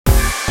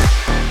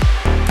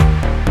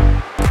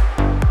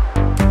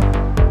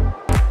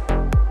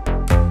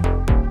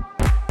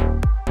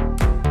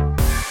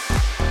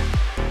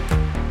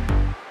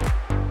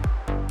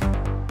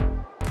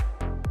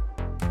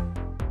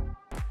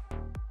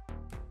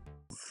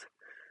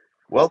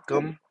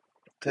Welcome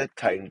to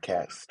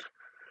Titancast,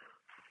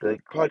 the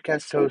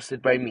podcast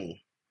hosted by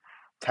me,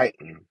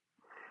 Titan.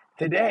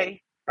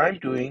 Today, I'm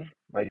doing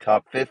my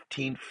top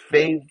 15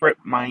 favorite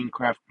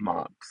Minecraft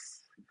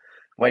mobs.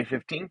 Why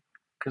 15?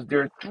 Because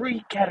there are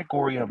three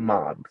category of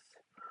mobs.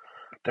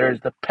 There's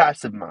the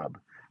passive mob,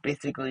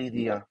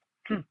 basically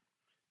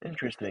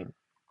interesting.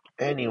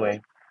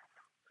 Anyway,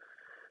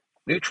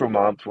 neutral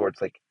mobs where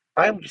it's like,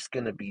 I'm just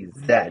gonna be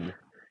Zen,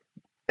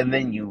 and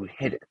then you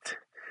hit it.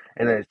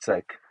 And then it's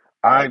like,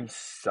 I'm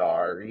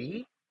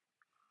sorry,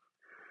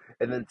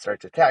 and then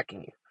starts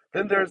attacking you.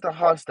 Then there's the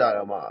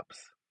hostile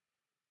mobs.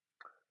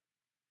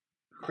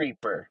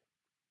 Creeper,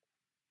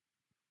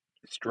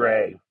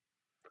 Stray.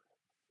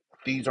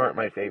 These aren't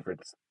my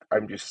favorites.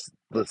 I'm just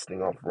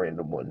listing off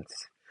random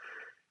ones.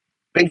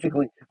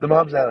 Basically, the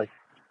mobs that are like,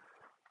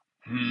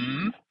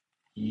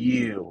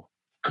 you,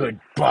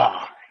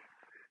 goodbye.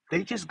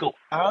 They just go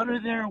out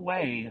of their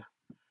way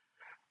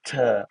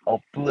to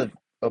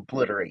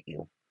obliterate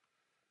you.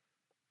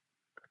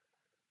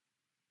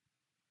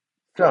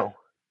 So,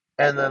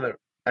 and then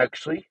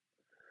actually,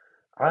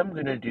 I'm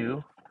gonna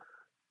do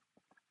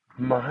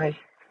my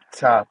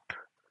top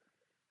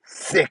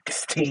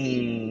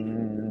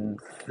 16,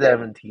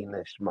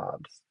 17-ish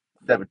mobs.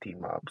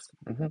 17 mobs.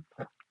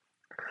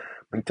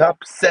 My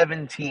top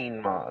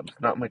 17 mobs,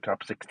 not my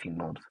top 16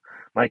 mobs.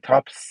 My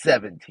top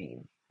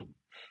 17.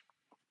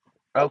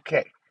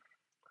 Okay,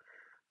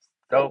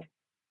 so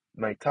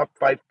my top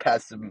 5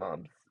 passive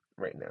mobs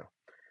right now.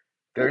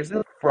 There's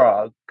a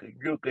frog,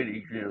 look at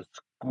his little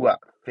squat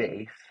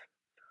face.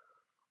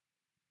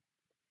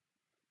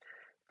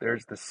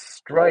 There's the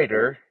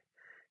Strider,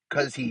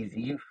 because he's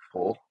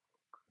useful.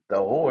 The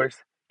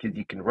horse, because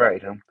you can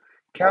ride him.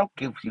 Cow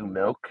gives you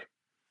milk.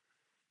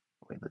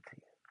 Wait, let's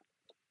see.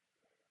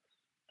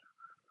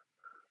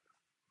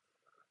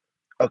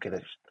 Okay,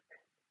 there's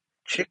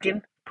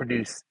chicken,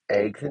 produce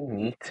eggs and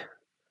meat.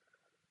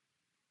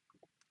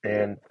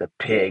 And the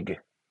pig.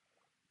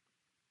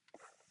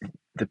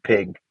 The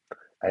pig.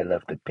 I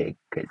love the pig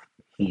because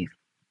he's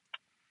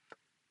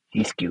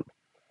he's cute.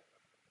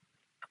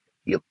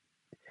 Yep.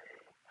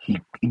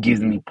 He gives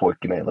me pork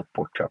and I love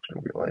pork chops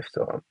in real life.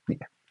 So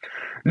yeah.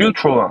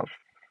 Neutral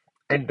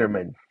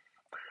Enderman.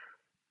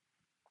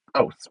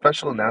 Oh,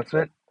 special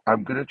announcement.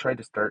 I'm gonna try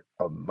to start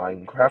a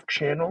Minecraft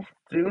channel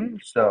soon,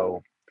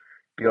 so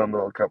be on the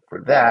lookout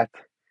for that.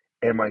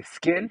 And my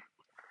skin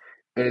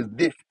is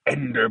this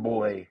Ender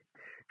Boy.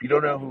 If you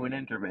don't know who an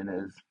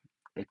Enderman is,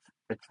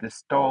 it's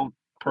this tall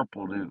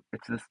purple dude.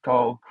 It's this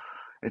tall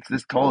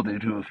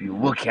dude who, if you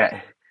look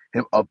at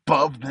him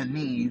above the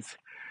knees,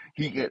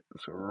 he gets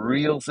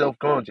real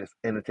self-conscious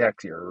and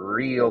attacks you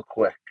real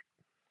quick.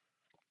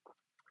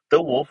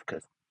 The wolf,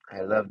 because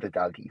I love the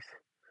doggies.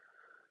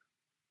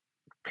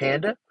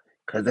 Panda,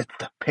 because it's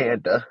the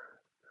panda.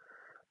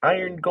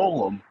 Iron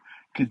golem,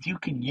 because you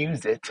can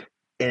use it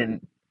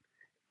in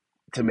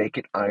to make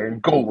an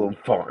iron golem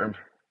farm.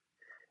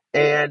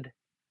 And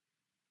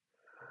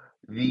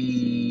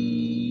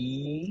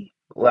the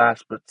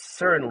last but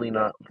certainly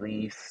not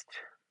least,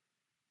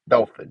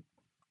 dolphin,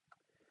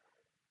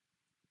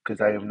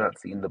 because I have not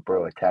seen the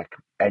bro attack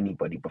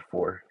anybody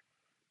before.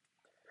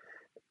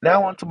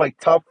 Now on to my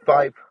top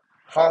 5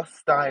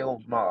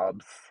 hostile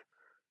mobs.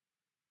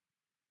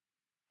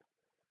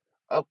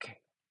 Okay,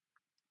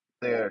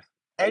 there's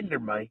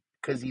Endermite,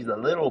 because he's a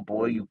little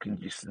boy you can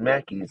just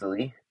smack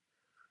easily.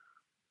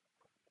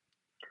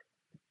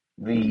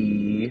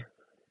 The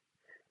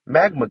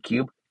Magma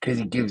Cube, because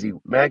he gives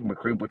you Magma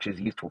Cube, which is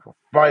useful for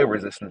fire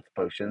resistance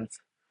potions.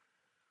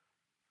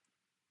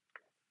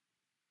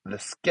 The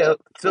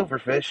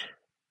Silverfish,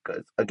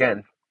 because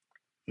again,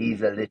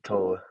 he's a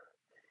little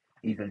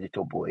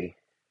boy.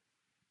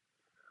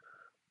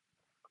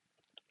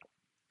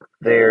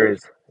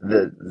 There's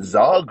the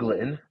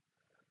Zoglin,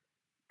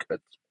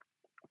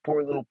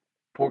 poor little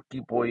porky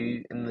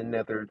boy in the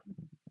nether.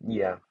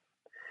 Yeah.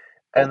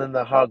 And then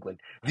the Hoglin,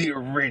 the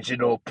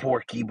original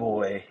porky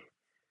boy.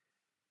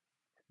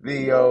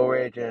 The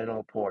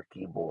original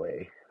porky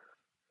boy.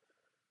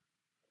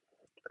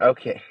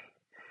 Okay.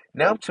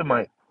 Now to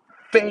my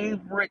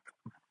favorite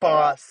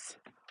boss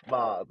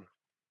mob.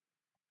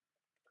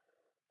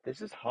 This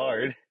is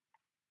hard.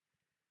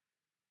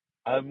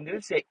 I'm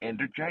gonna say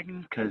Ender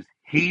Dragon because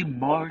he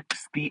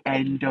marks the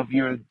end of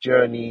your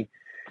journey.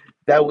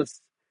 That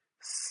was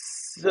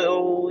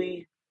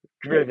solely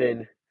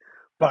driven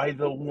by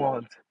the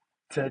want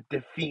to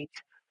defeat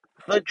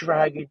the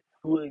dragon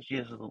who is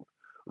just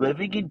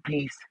living in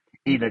peace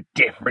in a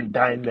different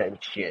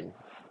dimension.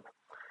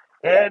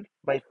 And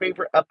my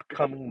favorite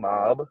upcoming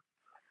mob.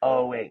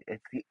 Oh wait,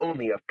 it's the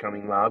only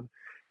upcoming mob.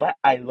 But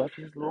I love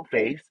his little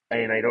face,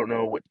 and I don't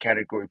know what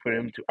category to put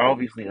him to.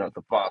 Obviously not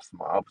the boss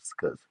mobs,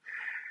 because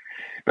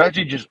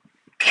imagine just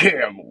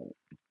Camel.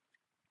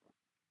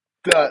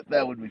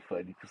 That would be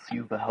funny to see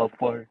the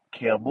helper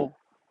Camel.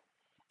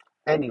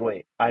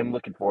 Anyway, I'm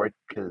looking forward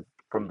because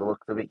from the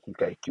looks of it, he's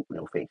got a cute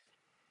little face.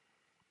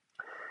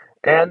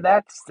 And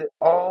that's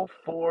all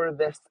for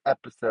this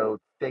episode.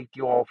 Thank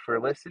you all for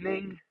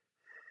listening.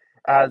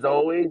 As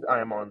always,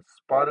 I'm on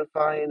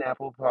Spotify and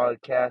Apple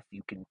Podcasts.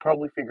 You can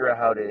probably figure out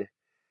how to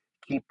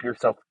keep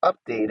yourself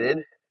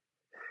updated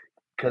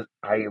because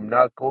I am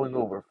not going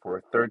over for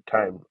a third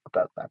time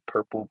about that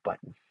purple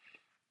button.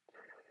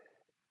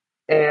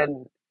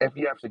 And if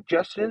you have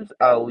suggestions,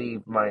 I'll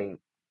leave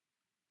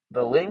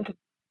the link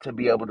to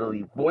be able to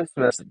leave voice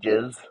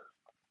messages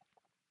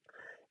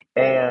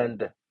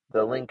and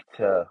the link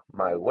to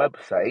my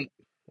website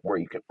where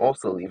you can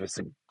also leave a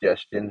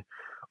suggestion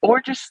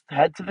or just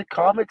head to the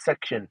comment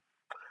section.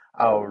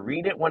 I'll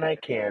read it when I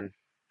can.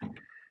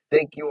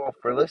 Thank you all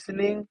for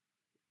listening.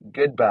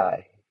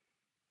 Goodbye.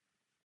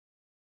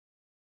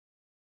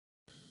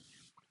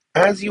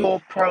 As you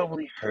all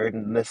probably heard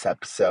in this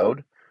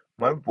episode,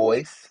 my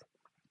voice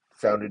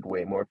sounded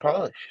way more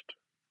polished.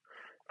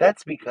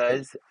 That's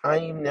because I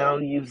am now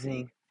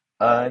using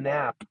an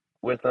app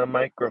with a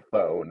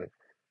microphone,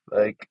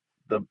 like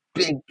the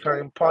big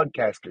time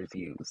podcasters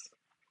use.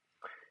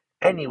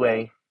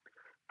 Anyway,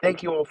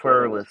 thank you all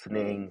for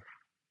listening.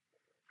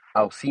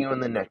 I'll see you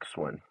in the next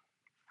one.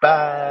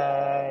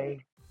 Bye.